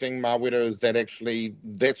interesting thing, Mawera, is that actually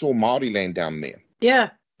that's all Māori land down there. Yeah.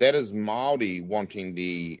 That is Māori wanting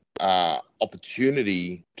the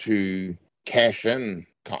opportunity to cash in,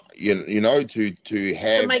 to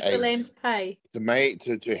have make the land pay.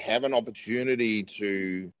 To have an opportunity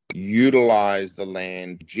to utilize the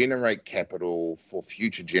land, generate capital for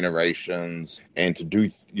future generations, and to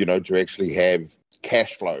do, to actually have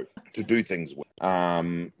cash flow to do things with.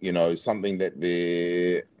 Something that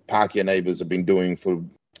the Pākehā neighbours have been doing for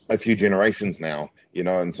a few generations now,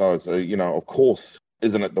 and so it's, of course,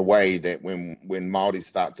 isn't it the way that when Māori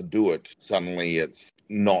start to do it, suddenly it's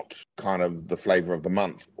not kind of the flavour of the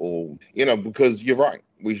month, or, because you're right.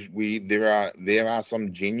 There are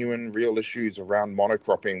some genuine real issues around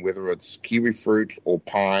monocropping, whether it's kiwi fruit or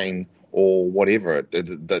pine or whatever.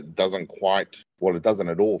 That doesn't it doesn't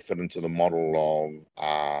at all fit into the model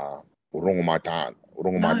of rongomaitane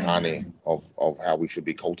of how we should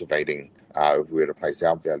be cultivating if we were to place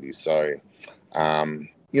our values. So,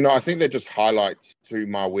 I think that just highlights to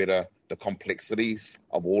Mawera the complexities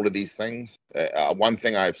of all of these things. One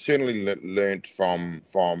thing I've certainly learned from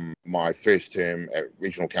my first term at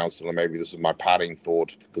regional council, and maybe this is my parting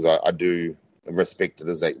thought, because I do respect it,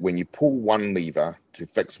 is that when you pull one lever to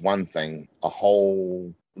fix one thing, a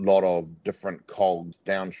whole lot of different cogs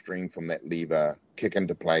downstream from that lever kick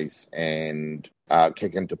into place and you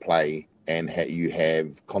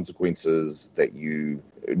have consequences that you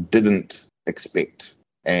didn't expect.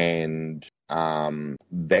 And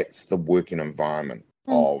that's the working environment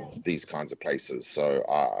of these kinds of places. So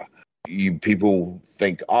you people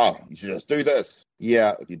think, you should just do this.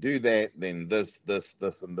 Yeah, if you do that, then this,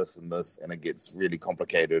 and this, and this, and it gets really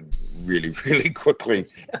complicated really, really quickly.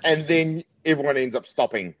 And then everyone ends up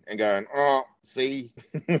stopping and going, see,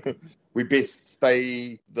 we best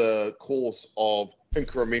stay the course of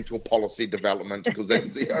incremental policy development, because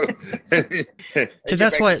that's the so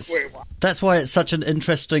that's why it's such an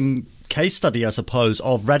interesting case study, I suppose,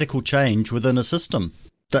 of radical change within a system.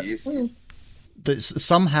 That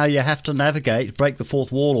somehow you have to navigate, break the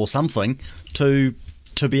fourth wall or something to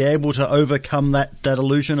be able to overcome that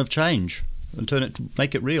illusion of change and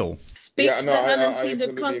make it real. Expect the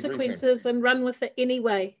unintended consequences and run with it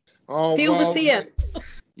anyway. Feel the fear.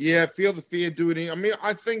 Yeah, feel the fear, do it. I mean,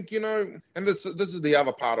 I think, and this is the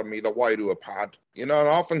other part of me, the Wairua part. And I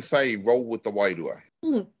often say roll with the Wairua.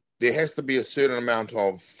 There has to be a certain amount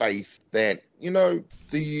of faith that, the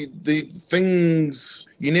things,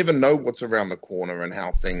 you never know what's around the corner and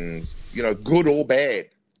how things, good or bad.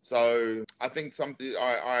 So I think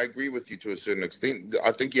I agree with you to a certain extent.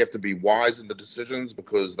 I think you have to be wise in the decisions,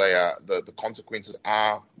 because they are the consequences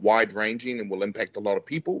are wide ranging and will impact a lot of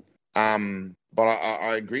people. But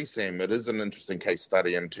I agree, Sam. It is an interesting case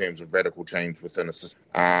study in terms of radical change within a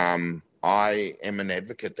system. I am an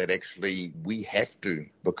advocate that actually we have to,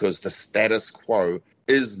 because the status quo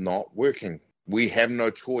is not working. We have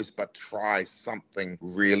no choice but try something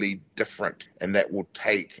really different, and that will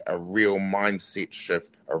take a real mindset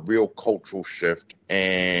shift, a real cultural shift,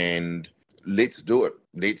 and let's do it.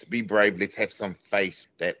 Let's be brave. Let's have some faith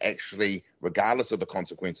that actually, regardless of the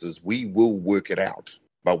consequences, we will work it out.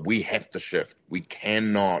 But we have to shift. We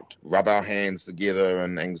cannot rub our hands together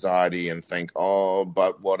in anxiety and think, oh,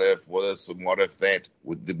 but what if this and what if that?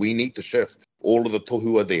 We need to shift. All of the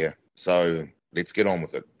tohu are there. So let's get on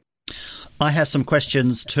with it. I have some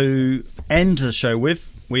questions to end the show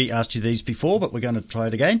with. We asked you these before, but we're going to try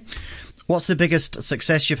it again. What's the biggest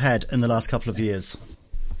success you've had in the last couple of years?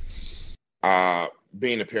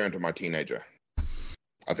 Being a parent of my teenager.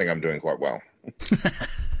 I think I'm doing quite well.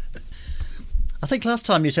 I think last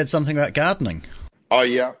time you said something about gardening. Oh,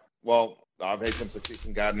 yeah. Well, I've had some success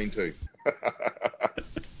in gardening too.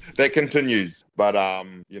 That continues. But,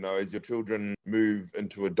 as your children move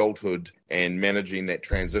into adulthood and managing that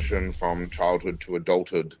transition from childhood to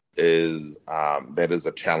adulthood that is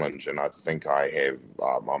a challenge. And I think I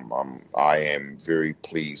am very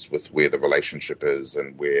pleased with where the relationship is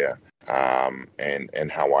and where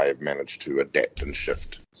and how I have managed to adapt and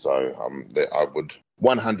shift. So I would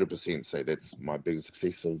 100% say that's my biggest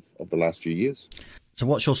success of the last few years. So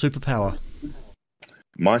what's your superpower?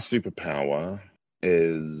 My superpower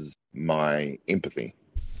is my empathy.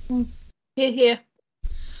 Here.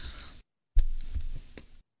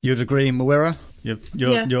 You'd agree, Mawera? You're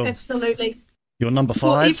absolutely. You're number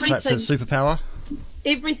 5. That's a superpower.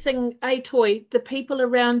 Everything, Toy, the people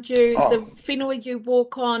around you, the whenua you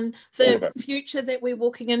walk on, the future that we're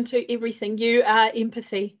walking into, everything. You are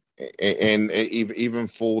empathy. And even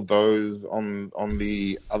for those on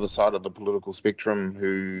the other side of the political spectrum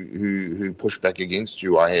who push back against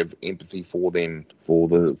you, I have empathy for them,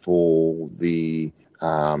 and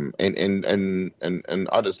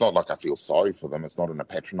it's not like I feel sorry for them. It's not in a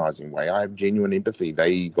patronizing way. I have genuine empathy.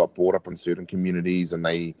 They got brought up in certain communities, and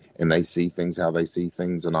they see things how they see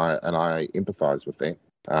things, and I empathize with that.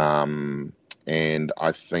 And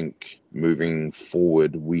I think moving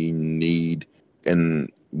forward, we need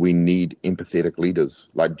empathetic leaders,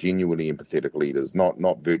 like genuinely empathetic leaders, not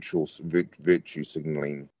virtue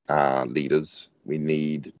signaling leaders. We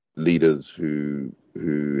need leaders who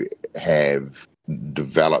have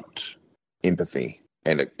developed empathy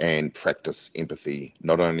and practice empathy,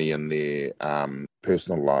 not only in their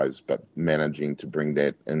personal lives, but managing to bring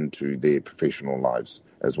that into their professional lives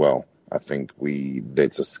as well. I think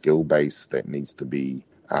that's a skill base that needs to be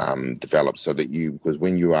developed, so that because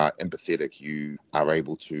when you are empathetic, you are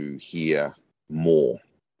able to hear more.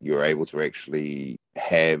 You're able to actually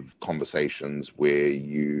have conversations where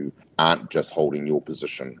you aren't just holding your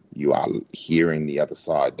position. You are hearing the other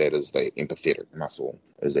side. That is the empathetic muscle,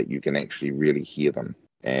 is that you can actually really hear them.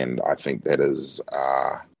 And I think that is,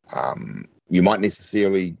 you might not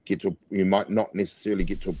necessarily get to,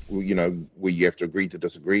 where you have to agree to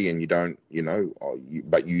disagree, and you don't,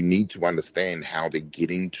 but you need to understand how they're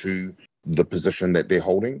getting to the position that they're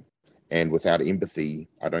holding. And without empathy,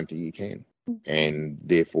 I don't think you can. And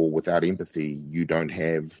therefore, without empathy, you don't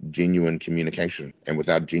have genuine communication. And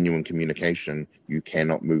without genuine communication, you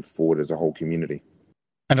cannot move forward as a whole community.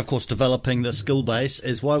 And of course, developing the skill base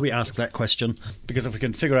is why we ask that question, because if we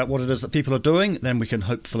can figure out what it is that people are doing, then we can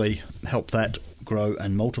hopefully help that grow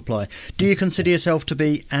and multiply. Do you consider yourself to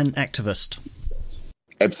be an activist?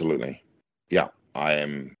 Absolutely. Yeah, I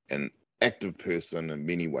am an active person in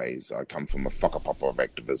many ways. I come from a whakapapa of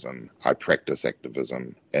activism. I practice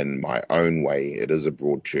activism in my own way. It is a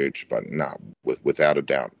broad church, but no, without a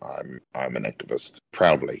doubt, I'm an activist,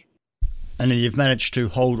 proudly. And you've managed to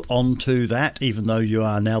hold on to that, even though you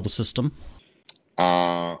are now the system?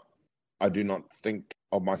 I do not think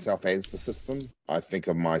of myself as the system. I think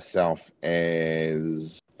of myself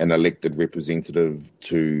as an elected representative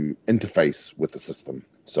to interface with the system.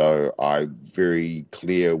 So I'm very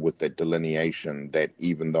clear with that delineation that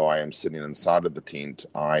even though I am sitting inside of the tent,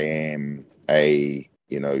 I am if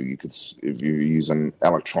you use an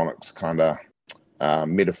electronics kind of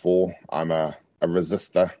metaphor, I'm a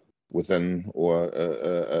resistor within, or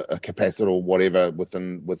a capacitor or whatever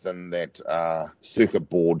within that circuit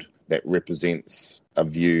board that represents a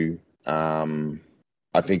view.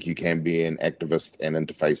 I think you can be an activist and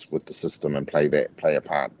interface with the system and play a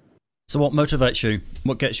part. So what motivates you?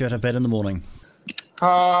 What gets you out of bed in the morning?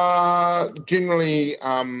 Generally,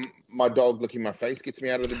 my dog licking my face gets me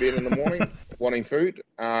out of the bed in the morning, wanting food,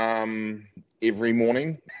 every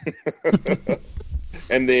morning.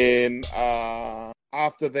 And then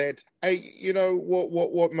after that, you know,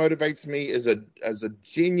 what motivates me is a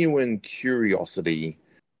genuine curiosity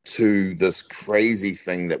to this crazy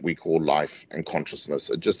thing that we call life and consciousness.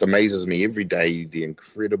 It just amazes me every day, the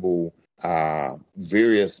incredible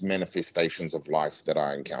various manifestations of life that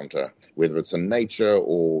I encounter, whether it's in nature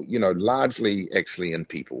or, you know, largely actually in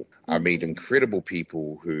people. I meet incredible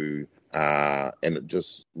people who, and it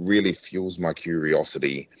just really fuels my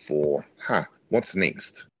curiosity for, what's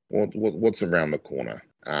next? What's around the corner?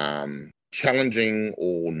 Challenging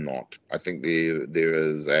or not. I think there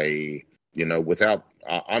is a, you know,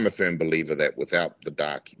 I'm a firm believer that without the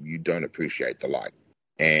dark, you don't appreciate the light.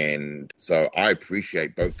 And so I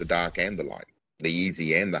appreciate both the dark and the light, the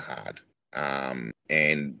easy and the hard. And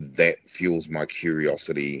that fuels my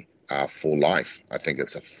curiosity for life. I think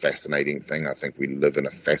it's a fascinating thing. I think we live in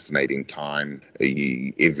a fascinating time.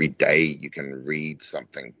 Every day you can read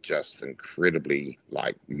something just incredibly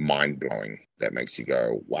like mind-blowing that makes you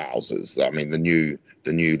go, wowzers. I mean, the new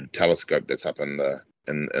telescope that's up in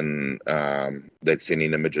that's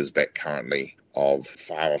sending images back currently of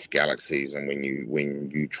far off galaxies, and when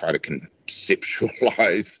you try to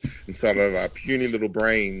conceptualize inside of our puny little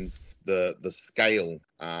brains the scale,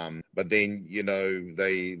 but then, you know,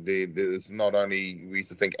 there's not only, we used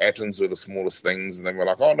to think atoms were the smallest things, and then we're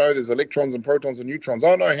like, oh no, there's electrons and protons and neutrons.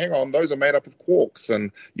 Oh no, hang on, those are made up of quarks.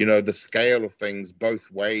 And, you know, the scale of things both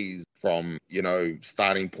ways, from, you know,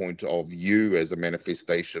 starting point of you as a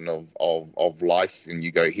manifestation of life, and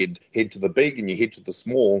you go head to the big and you head to the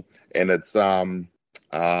small, and it's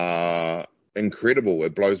incredible.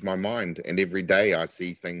 It blows my mind, and every day I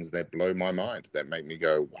see things that blow my mind, that make me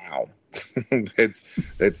go, wow. that's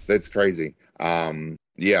crazy.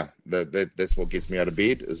 That's what gets me out of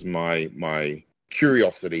bed, is my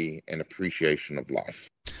curiosity and appreciation of life.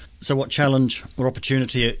 So what challenge or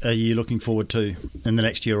opportunity are you looking forward to in the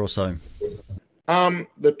next year or so?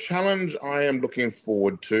 The challenge I am looking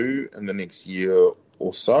forward to in the next year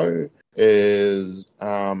or so is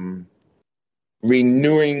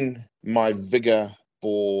renewing my vigor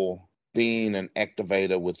for being an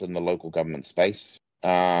activator within the local government space,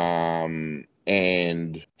 and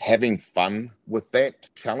having fun with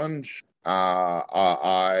that challenge.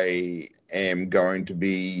 I am going to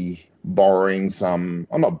be leaning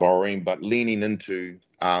into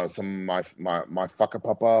some of my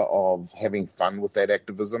whakapapa of having fun with that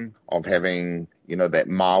activism, of having, you know, that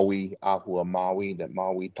Maui, ahua Maui, that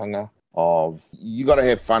Maui tanga, of you got to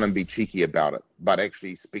have fun and be cheeky about it, but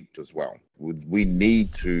actually speak as well. We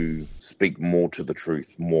need to speak more to the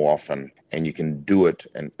truth more often, and you can do it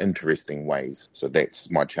in interesting ways. So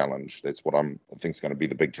that's my challenge. That's what I think is going to be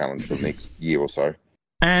the big challenge for the next year or so.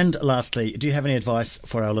 And lastly, do you have any advice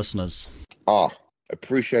for our listeners?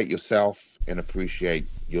 Appreciate yourself and appreciate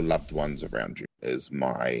your loved ones around you is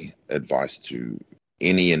my advice to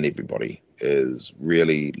any and everybody, is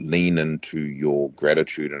really lean into your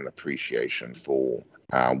gratitude and appreciation for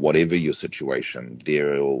whatever your situation.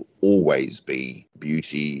 There will always be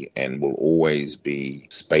beauty and will always be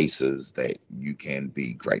spaces that you can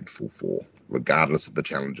be grateful for, regardless of the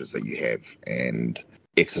challenges that you have. And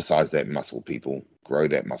exercise that muscle, people. Grow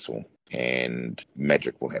that muscle, and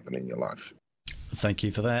magic will happen in your life. Thank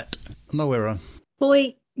you for that. Mawera.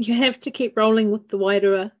 Boy, you have to keep rolling with the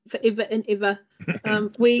Wairua forever and ever.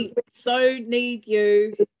 We so need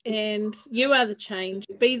you, and you are the change.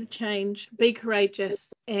 Be the change, be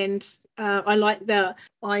courageous. And I like the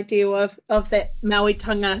idea of that Maui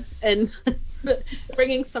tanga and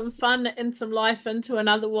bringing some fun and some life into an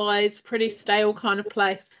otherwise pretty stale kind of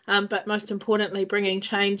place. But most importantly, bringing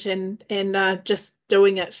change and just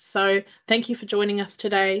doing it. So thank you for joining us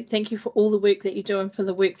today. Thank you for all the work that you do and for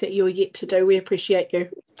the work that you're yet to do. We appreciate you.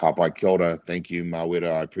 Hapai kia ora. Thank you,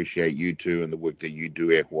 Mawera. I appreciate you too and the work that you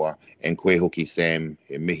do, e hoa. And koe hoki, Sam,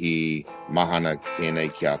 he mihi mahana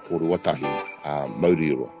tēnei kia koruatahi.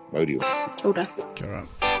 Mauriura. Ora. Kia ora.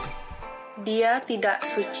 Dia tidak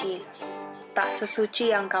suci, tak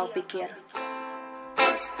sesuci yang kau pikir.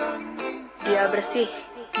 Dia bersih,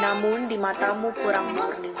 namun di matamu kurang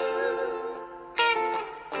murni.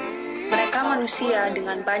 Mereka manusia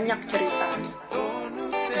dengan banyak cerita,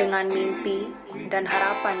 dengan mimpi dan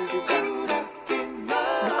harapan juga.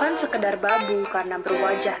 Bukan sekedar babu karena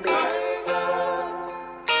berwajah beda.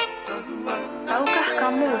 Tahukah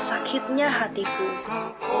kamu sakitnya hatiku,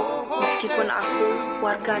 meskipun aku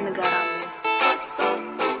warga negaramu.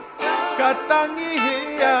 Katangi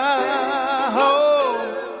hea ho,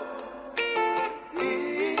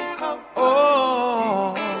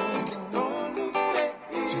 oh,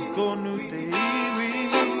 chitonu te iwi,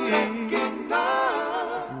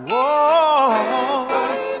 oh,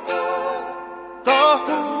 tohu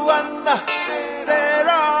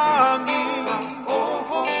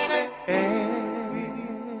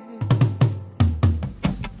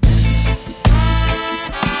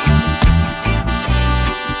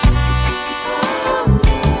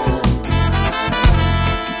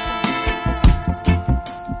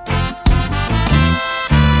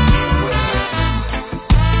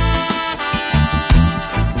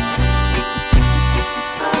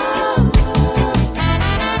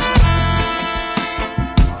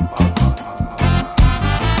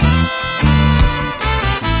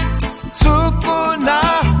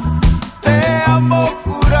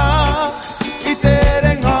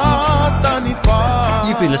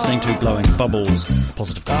listening to Blowing Bubbles,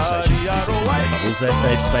 positive conversations with people in their bubbles, their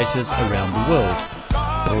safe spaces around the world.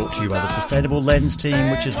 Brought to you by the Sustainable Lens team,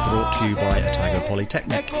 which is brought to you by Otago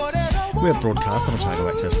Polytechnic. We're broadcast on Otago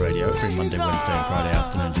Access Radio every Monday, Wednesday and Friday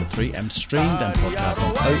afternoons at 3 and streamed and podcast on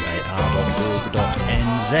oar.org.nz.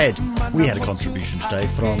 We had a contribution today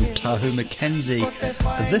from Tahu Mackenzie.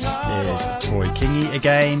 This is Troy Kingy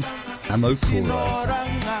again,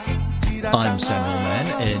 Amokuro. I'm Samuel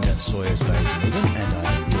Mann in Sawyers Bay, Dunedin, and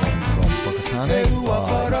I am joined from Whakatane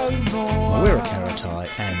by Mawera Karatai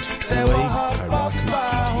and Toi Kairaku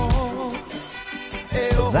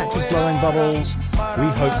Kiti. That was Blowing Bubbles. We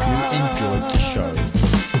hope you enjoyed the show.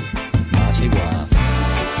 Mati wa.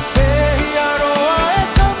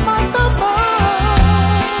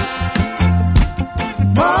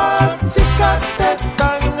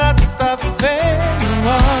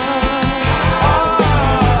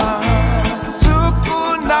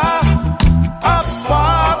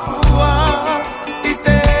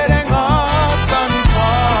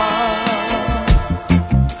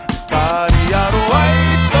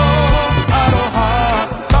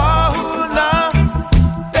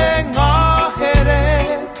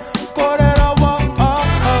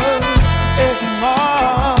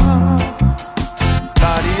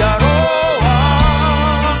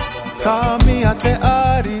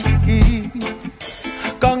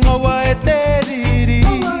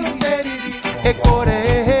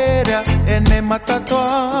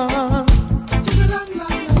 Matatoa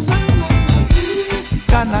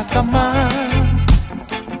Kanakama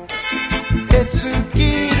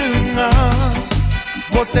Etsukirunga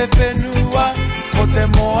Mote Whenua Mote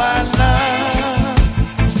Moana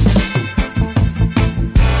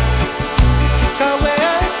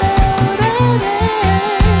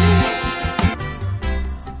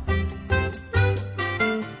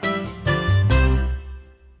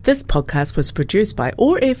This podcast was produced by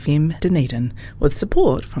OAR FM Dunedin with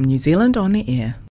support from New Zealand On the Air.